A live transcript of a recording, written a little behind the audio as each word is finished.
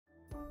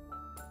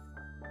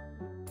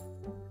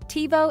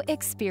TiVO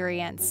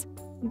Experience.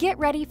 Get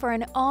ready for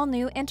an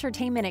all-new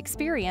entertainment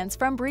experience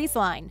from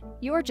Breezeline.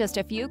 You're just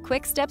a few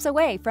quick steps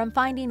away from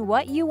finding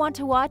what you want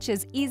to watch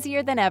is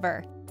easier than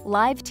ever.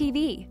 Live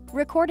TV,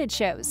 recorded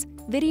shows,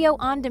 video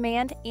on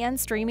demand, and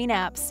streaming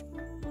apps.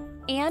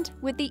 And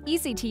with the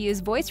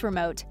easy-to-use voice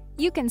remote,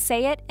 you can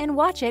say it and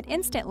watch it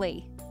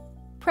instantly.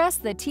 Press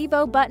the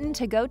TiVO button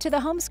to go to the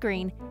home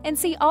screen and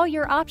see all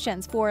your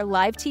options for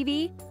live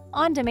TV,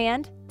 on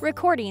demand,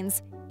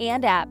 recordings,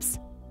 and apps.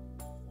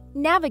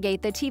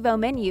 Navigate the TiVO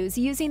menus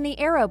using the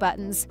arrow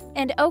buttons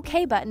and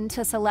OK button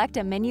to select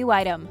a menu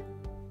item.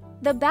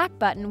 The back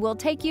button will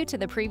take you to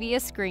the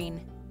previous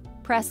screen.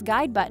 Press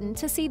Guide button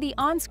to see the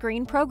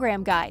on-screen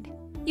program guide.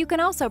 You can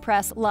also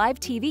press Live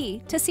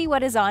TV to see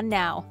what is on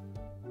now.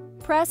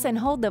 Press and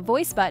hold the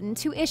Voice button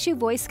to issue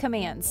voice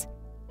commands.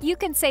 You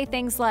can say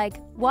things like,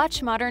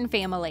 "Watch Modern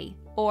Family"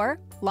 or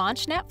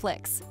 "Launch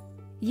Netflix."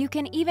 You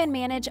can even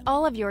manage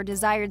all of your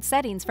desired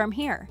settings from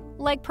here,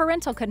 like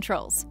parental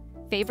controls,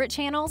 favorite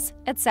channels,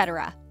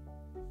 etc.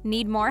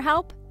 Need more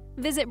help?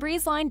 Visit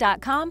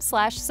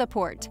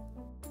breezeline.com/support.